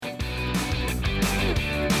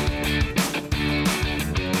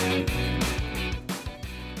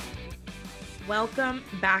Welcome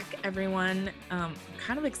back, everyone.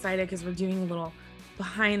 Kind of excited because we're doing a little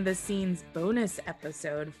behind the scenes bonus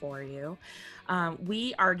episode for you.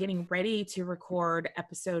 We are getting ready to record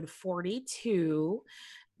episode 42,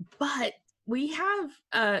 but we have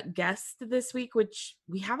a guest this week, which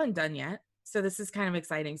we haven't done yet. So this is kind of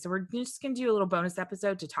exciting. So we're just going to do a little bonus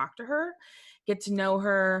episode to talk to her, get to know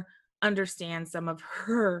her, understand some of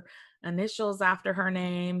her initials after her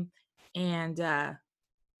name, and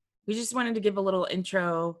we just wanted to give a little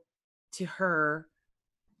intro to her.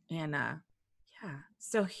 And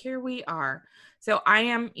so here we are. So I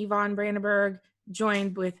am Yvonne Brandenburg,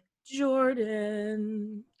 joined with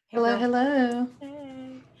Jordan. Hey, hello, hello.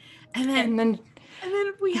 Hey. And then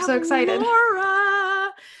we have so excited.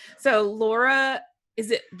 Laura. So Laura,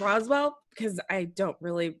 is it Roswell? Because I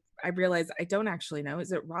realize I don't actually know.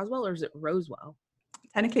 Is it Roswell or is it Rosewell?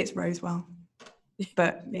 Technically it's Rosewell.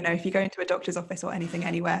 But, if you go into a doctor's office or anything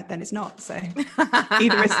anywhere, then it's not. So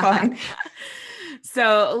either is fine.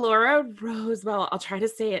 So Laura Rosewell, I'll try to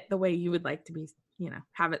say it the way you would like to be,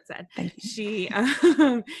 have it said. Thank you. She,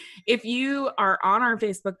 if you are on our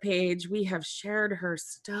Facebook page, we have shared her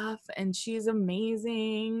stuff and she's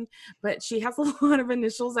amazing, but she has a lot of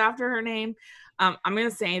initials after her name. I'm going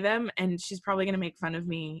to say them and she's probably going to make fun of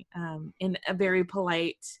me in a very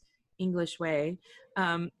polite English way.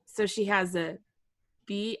 So she has a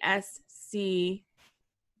BSc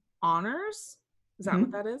honors. Is that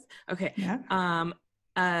what that is? Okay. Yeah.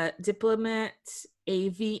 Diplomat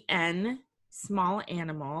AVN, small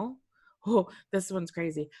animal. Oh, this one's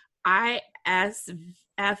crazy. ISFM,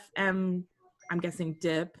 I'm guessing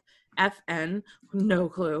dip. FN, no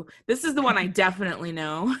clue. This is the one I definitely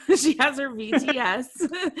know. She has her VTS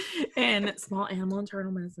in small animal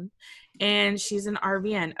internal medicine, and she's an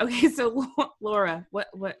RVN. Okay, so Laura, what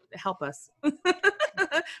help us?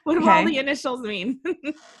 What do all the initials mean?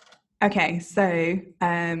 Okay, so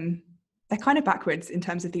they're kind of backwards in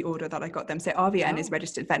terms of the order that I got them. So RVN is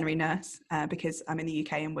registered veterinary nurse because I'm in the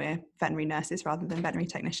UK and we're veterinary nurses rather than veterinary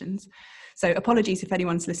technicians. So apologies if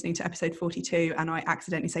anyone's listening to episode 42 and I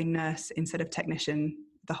accidentally say nurse instead of technician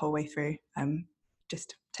the whole way through.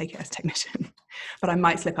 Just take it as technician, but I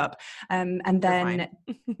might slip up. And then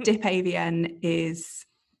DIP AVN is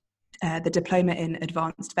the Diploma in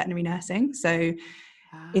Advanced Veterinary Nursing. So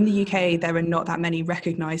in the UK, there are not that many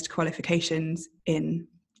recognised qualifications in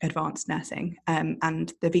advanced nursing,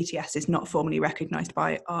 and the VTS is not formally recognised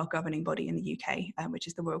by our governing body in the UK, which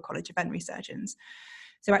is the Royal College of Veterinary Surgeons.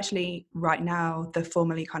 So actually, right now, the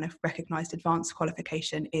formally kind of recognised advanced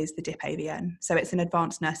qualification is the DIP AVN. So it's an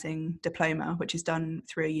advanced nursing diploma, which is done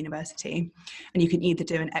through a university, and you can either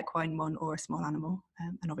do an equine one or a small animal.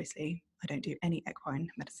 And obviously, I don't do any equine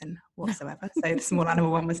medicine whatsoever, so the small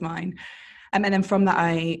animal one was mine. And then from that,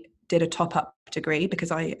 I did a top-up degree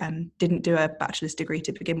because I didn't do a bachelor's degree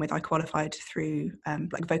to begin with. I qualified through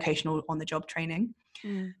vocational on-the-job training.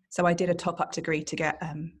 So I did a top-up degree to get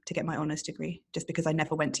my honours degree, just because I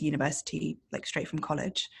never went to university straight from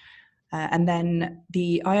college. And then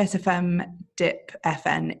the ISFM DIP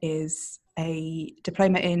FN is a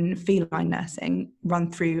diploma in feline nursing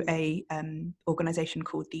run through a organisation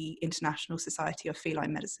called the International Society of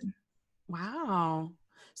Feline Medicine. Wow.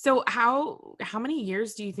 So how many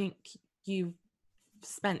years do you think you've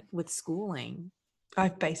spent with schooling?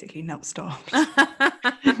 I've basically not stopped. I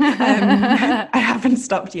haven't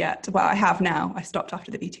stopped yet. Well, I have now. I stopped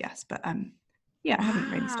after the VTS, but I haven't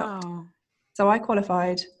really stopped. So I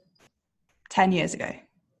qualified 10 years ago.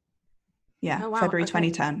 Yeah, February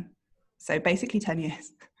 2010. So basically 10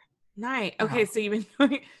 years. Nice. Okay, so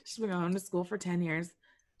she's been going to school for 10 years.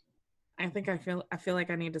 I feel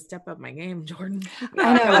like I need to step up my game, Jordan.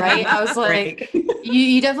 I know, right? I was like,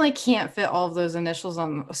 you definitely can't fit all of those initials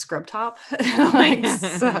on a scrub top.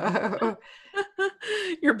 So.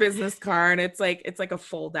 Your business card, it's like a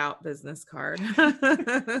fold out business card.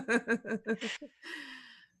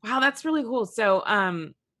 Wow, that's really cool. So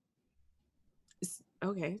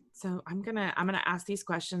okay, so I'm gonna ask these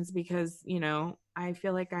questions because I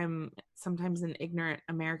feel like I'm sometimes an ignorant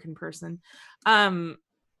American person.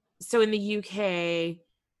 So in the UK,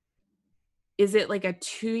 is it like a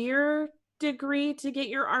 2-year degree to get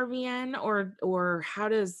your RVN, or how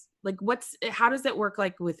does it work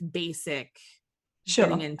with basic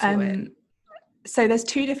getting into it? So there's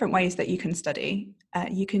 2 different ways that you can study.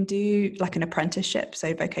 You can do an apprenticeship,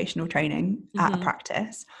 so vocational training at a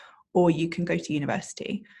practice, or you can go to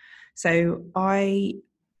university. So I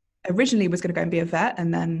originally was going to go and be a vet,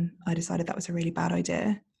 and then I decided that was a really bad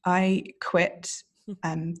idea. I quit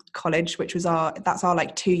college, which was that's our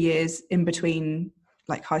 2 years in between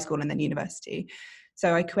high school and then university.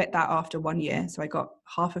 So I quit that after 1 year. So I got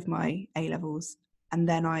half of my A levels, and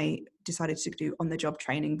then I decided to do on-the-job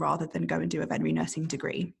training rather than go and do a veterinary nursing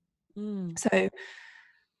degree. So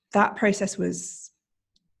that process was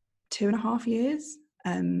 2.5 years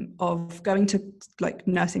of going to like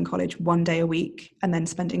nursing college 1 day a week and then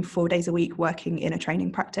spending 4 days a week working in a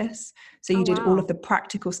training practice. So you did all of the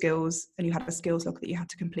practical skills, and you had a skills log that you had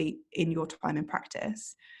to complete in your time in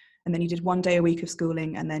practice. And then you did 1 day a week of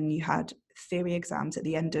schooling, and then you had theory exams at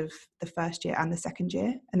the end of the first year and the second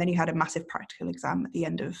year. And then you had a massive practical exam at the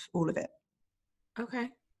end of all of it. Okay.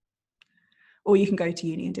 Or you can go to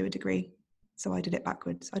uni and do a degree. So I did it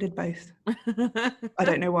backwards. I did both. I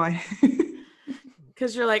don't know why.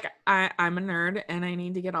 Because you're like, I'm a nerd and I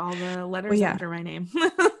need to get all the letters after my name.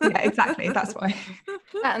 Yeah, exactly. That's why.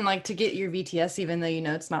 That, and like to get your VTS, even though you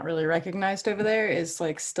know it's not really recognized over there, is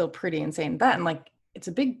like still pretty insane. That, and like it's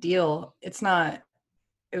a big deal. It's not,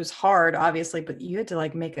 it was hard, obviously, but you had to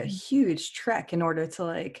like make a huge trek in order to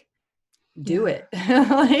like do it.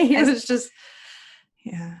 Like, it was just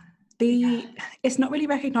it's not really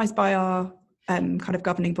recognized by our kind of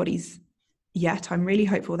governing bodies yet. I'm really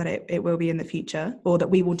hopeful that it will be in the future, or that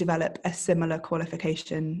we will develop a similar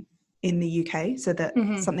qualification in the UK so that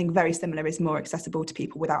something very similar is more accessible to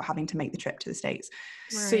people without having to make the trip to the States.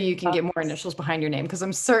 So you can get more initials behind your name, because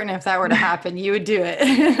I'm certain if that were to happen, you would do it.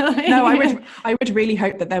 No, I would really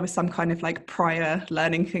hope that there was some kind of like prior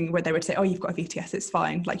learning thing where they would say, oh, you've got a VTS, it's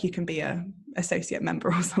fine. Like you can be a associate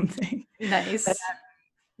member or something. Nice. But,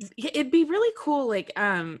 it'd be really cool, like,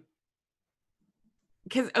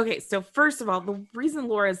 because, okay, so first of all, the reason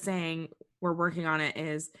Laura's saying we're working on it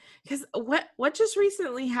is because what just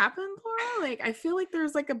recently happened, Laura? Like, I feel like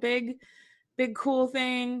there's like a big cool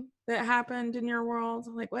thing that happened in your world.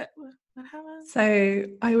 Like, what happened? So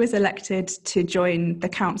I was elected to join the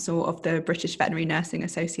council of the British Veterinary Nursing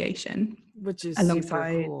Association, which is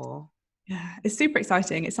alongside, super cool. Yeah, it's super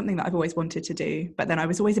exciting. It's something that I've always wanted to do, but then I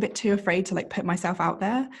was always a bit too afraid to like put myself out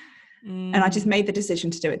there. And I just made the decision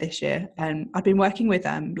to do it this year. And I've been working with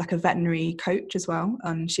like a veterinary coach as well.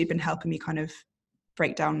 And she'd been helping me kind of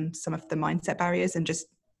break down some of the mindset barriers and just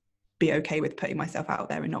be okay with putting myself out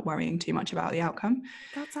there and not worrying too much about the outcome.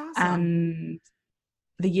 That's awesome. And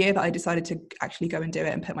the year that I decided to actually go and do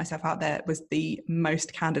it and put myself out there was the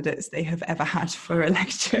most candidates they have ever had for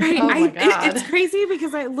election. Right. Oh my God. It's crazy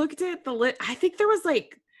because I looked at the list. I think there was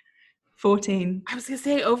like 14. I was gonna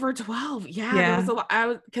say over 12. Yeah. There was a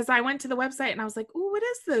lot. Because I went to the website and I was like, oh, what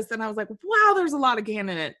is this? And I was like, wow, there's a lot of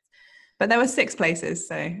candidates. But there were 6 places,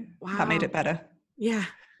 so that made it better. Yeah.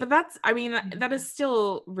 But that is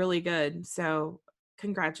still really good. So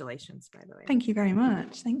congratulations, by the way. Thank you very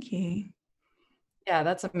much. Thank you. Yeah,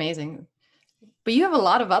 that's amazing. But you have a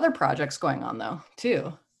lot of other projects going on though,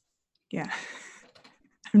 too. Yeah.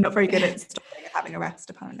 I'm not very good at stopping and having a rest,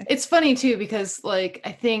 apparently. It's funny too, because like,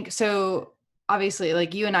 I think, so obviously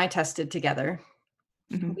like you and I tested together.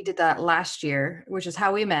 We did that last year, which is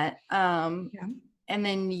how we met. And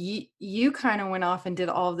then you kind of went off and did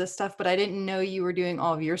all of this stuff, but I didn't know you were doing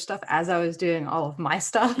all of your stuff as I was doing all of my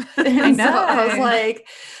stuff. I know. So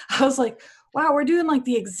I was like, wow, we're doing like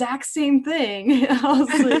the exact same thing. I was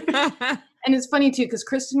like, and it's funny too, because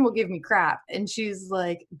Kristen will give me crap and she's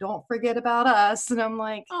like, don't forget about us. And I'm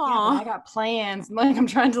like, yeah, but I got plans. And like, I'm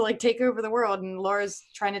trying to like take over the world, and Laura's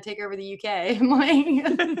trying to take over the UK. I'm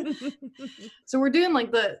like, so we're doing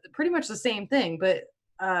like pretty much the same thing, but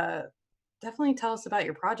definitely tell us about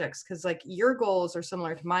your projects. Cause like your goals are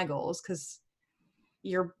similar to my goals, because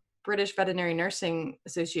your British Veterinary Nursing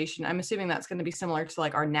Association, I'm assuming that's going to be similar to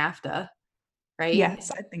like our NAFTA, right? Yes,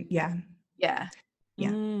 I think, yeah.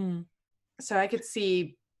 So I could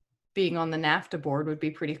see being on the NAFTA board would be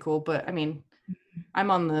pretty cool, but I mean, I'm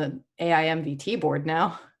on the AIMVT board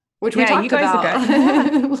now, which we talked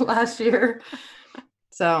about last year.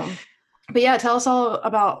 So, but yeah, tell us all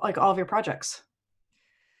about like all of your projects.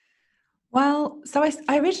 Well, so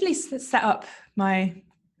I originally set up my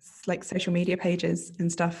like social media pages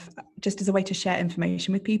and stuff just as a way to share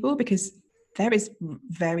information with people, because there is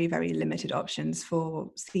very, very limited options for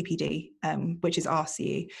CPD, which is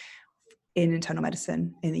RCE, in internal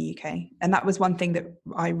medicine in the UK. And that was one thing that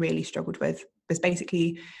I really struggled with, was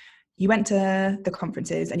basically you went to the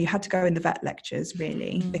conferences and you had to go in the vet lectures,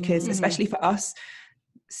 really, because especially for us,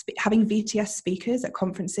 having VTS speakers at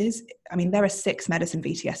conferences, I mean, there are 6 medicine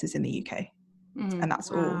VTSs in the UK, and that's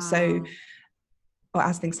all. So, well,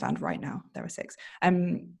 as things stand right now, there are 6.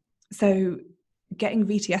 So getting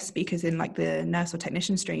VTS speakers in like the nurse or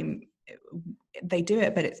technician stream, they do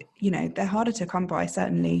it, but it's, you know, they're harder to come by,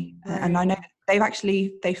 certainly. And I know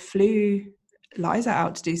they flew Liza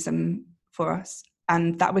out to do some for us,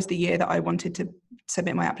 And that was the year that I wanted to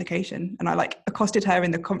submit my application. And I like accosted her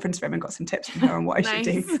in the conference room and got some tips from her on what I should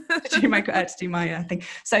do to do my thing.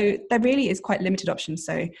 So there really is quite limited options.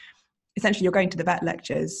 So essentially you're going to the vet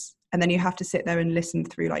lectures and then you have to sit there and listen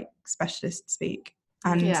through like specialists speak.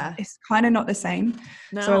 And it's kind of not the same.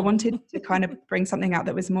 No. So I wanted to kind of bring something out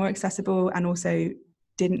that was more accessible and also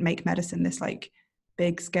didn't make medicine this like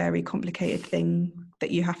big, scary, complicated thing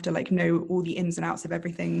that you have to like know all the ins and outs of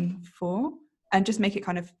everything for, and just make it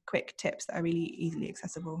kind of quick tips that are really easily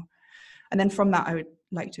accessible. And then from that, I would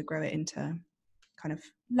like to grow it into kind of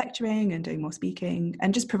lecturing and doing more speaking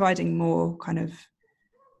and just providing more kind of,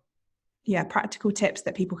 practical tips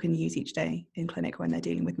that people can use each day in clinic when they're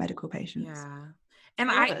dealing with medical patients. Yeah. And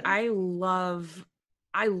I love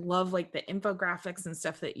like the infographics and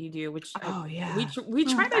stuff that you do, which we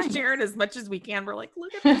try to share it as much as we can. We're like,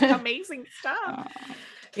 look at this amazing stuff.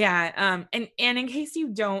 Yeah. And in case you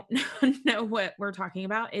don't know what we're talking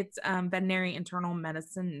about, it's veterinary internal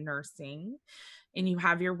medicine nursing, and you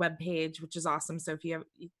have your webpage, which is awesome. So if you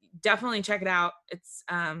definitely check it out. It's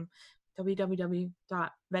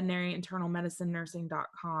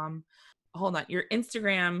www.veterinaryinternalmedicinenursing.com. Hold on. Your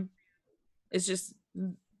Instagram is just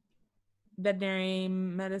veterinary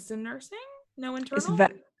medicine nursing? No internal?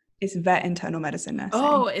 It's vet internal medicine nursing.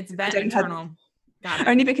 Oh, it's vet internal. Got it.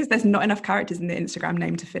 Only because there's not enough characters in the Instagram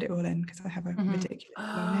name to fit it all in, because I have a ridiculous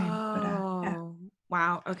long name. But,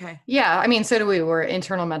 wow. Okay. Yeah. I mean, so do we. We're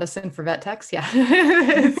internal medicine for vet techs. Yeah.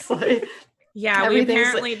 It's like, we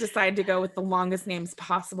apparently decided to go with the longest names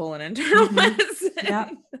possible in internal medicine. Yeah.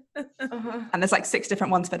 And there's like 6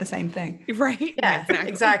 different ones for the same thing. Right. Yeah,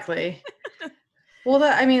 exactly. Well,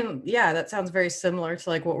 that sounds very similar to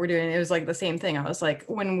like what we're doing. It was like the same thing. I was like,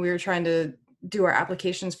 when we were trying to do our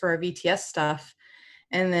applications for our VTS stuff,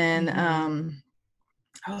 and then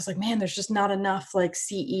I was like, man, there's just not enough like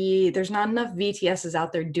CE. There's not enough VTSs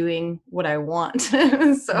out there doing what I want.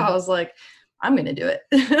 So I was like, I'm going to do it.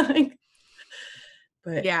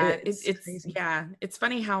 But yeah, it's crazy. Yeah, it's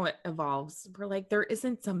funny how it evolves. We're like, there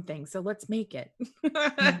isn't something, so let's make it.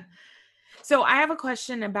 So I have a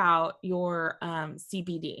question about your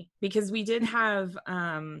CPD, because we did have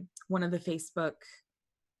one of our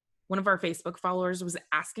Facebook followers was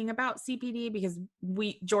asking about CPD, because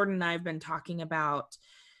Jordan and I have been talking about,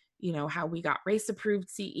 how we got race approved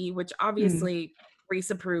CE, which obviously race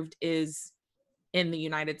approved is in the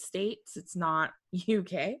United States. It's not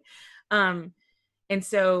UK. And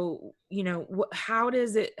so, how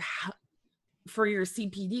does it, for your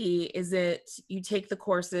CPD, is it, you take the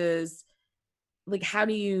courses, like, how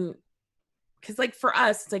do you, because like for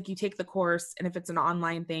us, it's like you take the course, and if it's an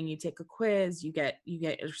online thing, you take a quiz, you get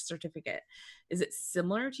your certificate. Is it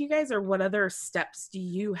similar to you guys, or what other steps do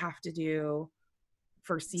you have to do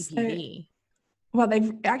for CPD? Well,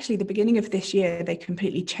 they've actually, the beginning of this year, they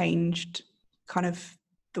completely changed kind of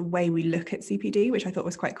the way we look at CPD, which I thought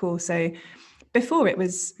was quite cool. So before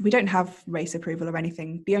we don't have race approval or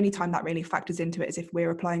anything. The only time that really factors into it is if we're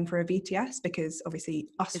applying for a VTS, because obviously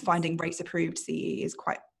finding race approved CE is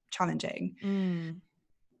quite challenging.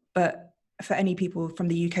 But for any people from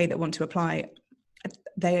the UK that want to apply,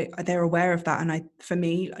 they're aware of that. And for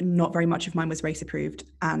me, not very much of mine was race approved,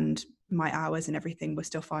 and my hours and everything were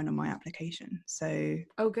still fine on my application. So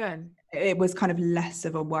good. It was kind of less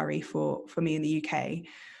of a worry for me in the UK.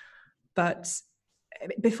 But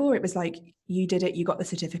before, it was like you did it, you got the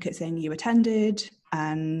certificate saying you attended,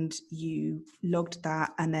 and you logged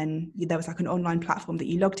that, and then there was like an online platform that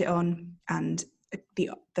you logged it on, and the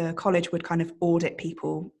college would kind of audit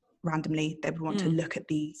people randomly. They would want to look at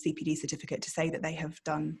the CPD certificate to say that they have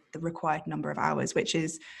done the required number of hours, which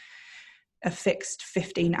is a fixed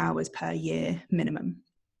 15 hours per year minimum.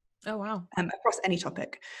 Oh, wow. Across any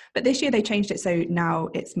topic. But this year they changed it, so now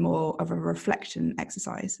it's more of a reflection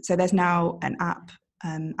exercise. So there's now an app,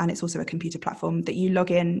 and it's also a computer platform that you log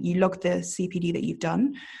in, you log the CPD that you've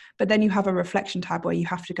done, but then you have a reflection tab where you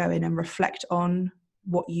have to go in and reflect on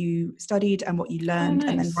what you studied and what you learned,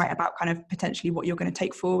 and then write about kind of potentially what you're going to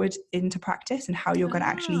take forward into practice and how you're going to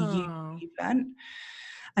actually use what you've learned.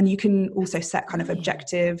 And you can also set kind of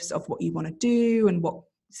objectives of what you want to do and what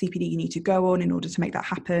CPD you need to go on in order to make that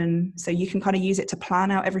happen. So you can kind of use it to plan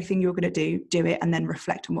out everything you're going to do it, and then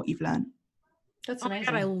reflect on what you've learned. That's amazing.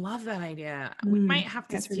 God, I love that idea. We might have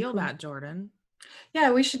to steal really cool. that, Jordan.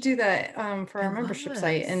 Yeah, we should do that for our membership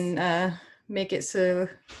site, and make it so,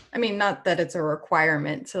 I mean, not that it's a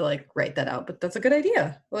requirement to like write that out, but that's a good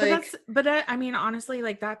idea. Like, but I mean, honestly,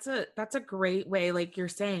 like that's a great way, like you're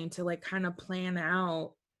saying, to like kind of plan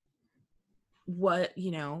out what,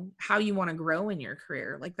 how you want to grow in your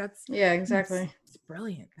career. Like that's, yeah, exactly. It's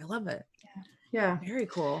brilliant. I love it. Yeah. Very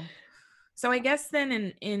cool. So I guess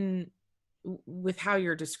then with how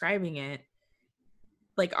you're describing it,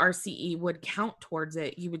 like RCE would count towards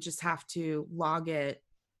it. You would just have to log it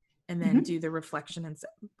and then do the reflection and stuff.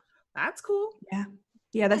 That's cool.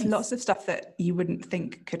 Yeah, there's lots of stuff that you wouldn't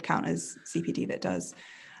think could count as CPD that does.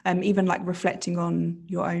 Even like reflecting on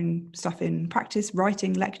your own stuff in practice,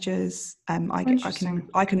 writing lectures.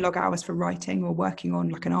 I can log hours for writing or working on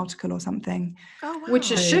like an article or something. Oh, wow. Which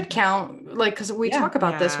should count, like, because we talk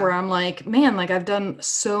about this where I'm like, man, like I've done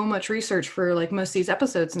so much research for like most of these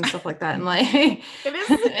episodes and stuff like that, and like it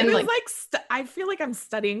is like I feel like I'm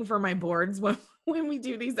studying for my boards when we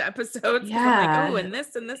do these episodes. I'm like, oh, and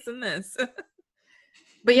this and this and this.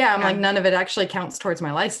 But yeah, I'm like, none of it actually counts towards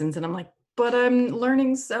my license, and I'm like, but I'm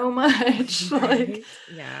learning so much. Like,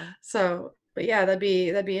 so, but yeah, that'd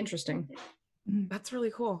be interesting. That's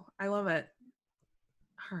really cool. I love it.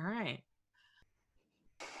 All right.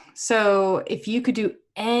 So if you could do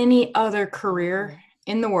any other career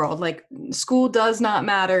in the world, like school does not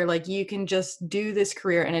matter, like you can just do this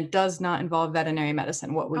career and it does not involve veterinary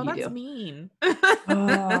medicine, what would you do? That's mean.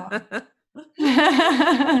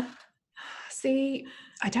 See,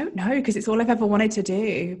 I don't know, because it's all I've ever wanted to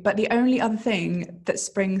do. But the only other thing that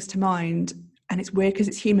springs to mind, and it's weird because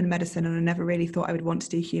it's human medicine and I never really thought I would want to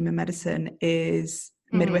do human medicine, is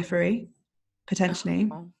midwifery,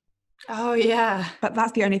 potentially. Oh yeah. But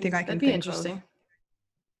that's the only thing I can think of. That'd be interesting.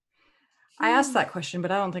 I asked that question,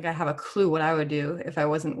 but I don't think I have a clue what I would do if I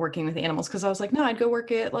wasn't working with animals, because I was like, no, I'd go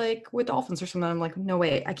work it like with dolphins or something. I'm like, no,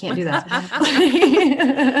 wait, I can't do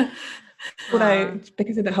that. Although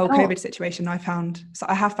because of the whole COVID situation, I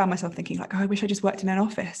have found myself thinking like, oh, I wish I just worked in an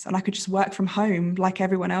office and I could just work from home like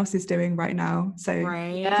everyone else is doing right now. So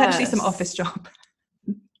potentially some office job.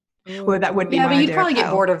 Well, that would be my idea. But you'd probably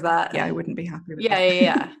get bored of that. Yeah, I wouldn't be happy with that.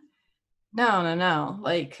 Yeah. No.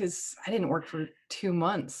 Like, because I didn't work for 2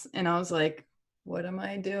 months and I was like, what am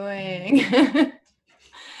I doing?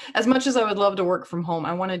 As much as I would love to work from home,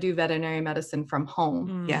 I want to do veterinary medicine from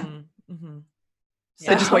home. Yeah.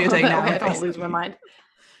 So just what you're doing now. I don't lose my mind.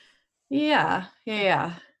 Yeah.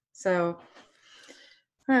 So,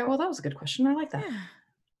 all right. Well, that was a good question. I like that. Yeah.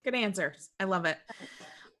 Good answers. I love it.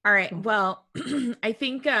 All right. Well, I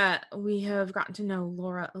think we have gotten to know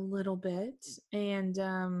Laura a little bit.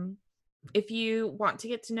 And if you want to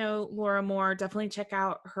get to know Laura more, definitely check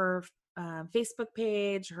out her Facebook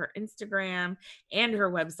page, her Instagram, and her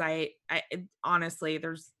website. Honestly,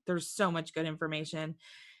 there's so much good information.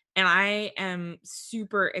 And I am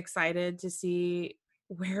super excited to see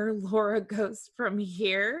where Laura goes from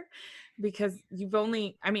here, because you've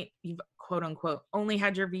quote unquote only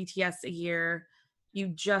had your VTS a year. You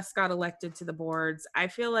just got elected to the boards. I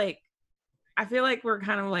feel like we're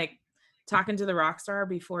kind of like talking to the rock star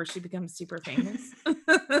before she becomes super famous.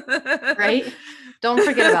 Right? Don't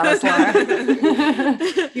forget about us, Laura.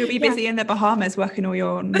 You'll be busy in the Bahamas working all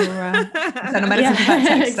your internal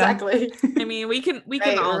medicine exactly. I mean, we can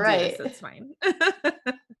all do this. It's fine.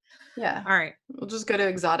 Yeah. All right. We'll just go to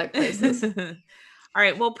exotic places. All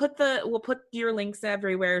right. We'll put your links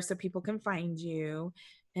everywhere so people can find you.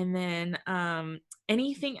 And then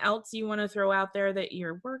anything else you want to throw out there that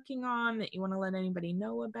you're working on that you want to let anybody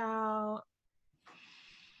know about?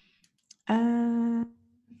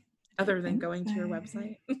 Other than going to your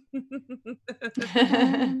website?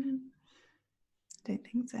 Don't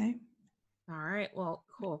think so. All right. Well,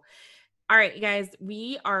 cool. All right, guys,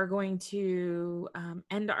 we are going to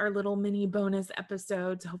end our little mini bonus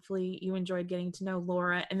episodes. Hopefully you enjoyed getting to know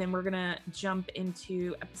Laura. And then we're going to jump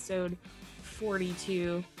into episode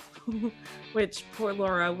 42, which poor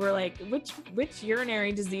Laura, we're like, which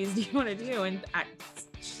urinary disease do you want to do? And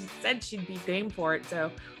she said she'd be game for it. So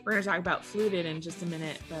we're going to talk about fluted in just a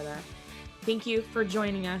minute. But thank you for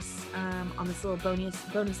joining us on this little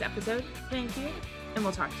bonus episode. Thank you. And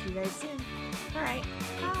we'll talk to you guys soon. All right.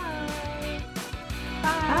 Bye.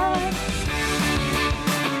 Bye.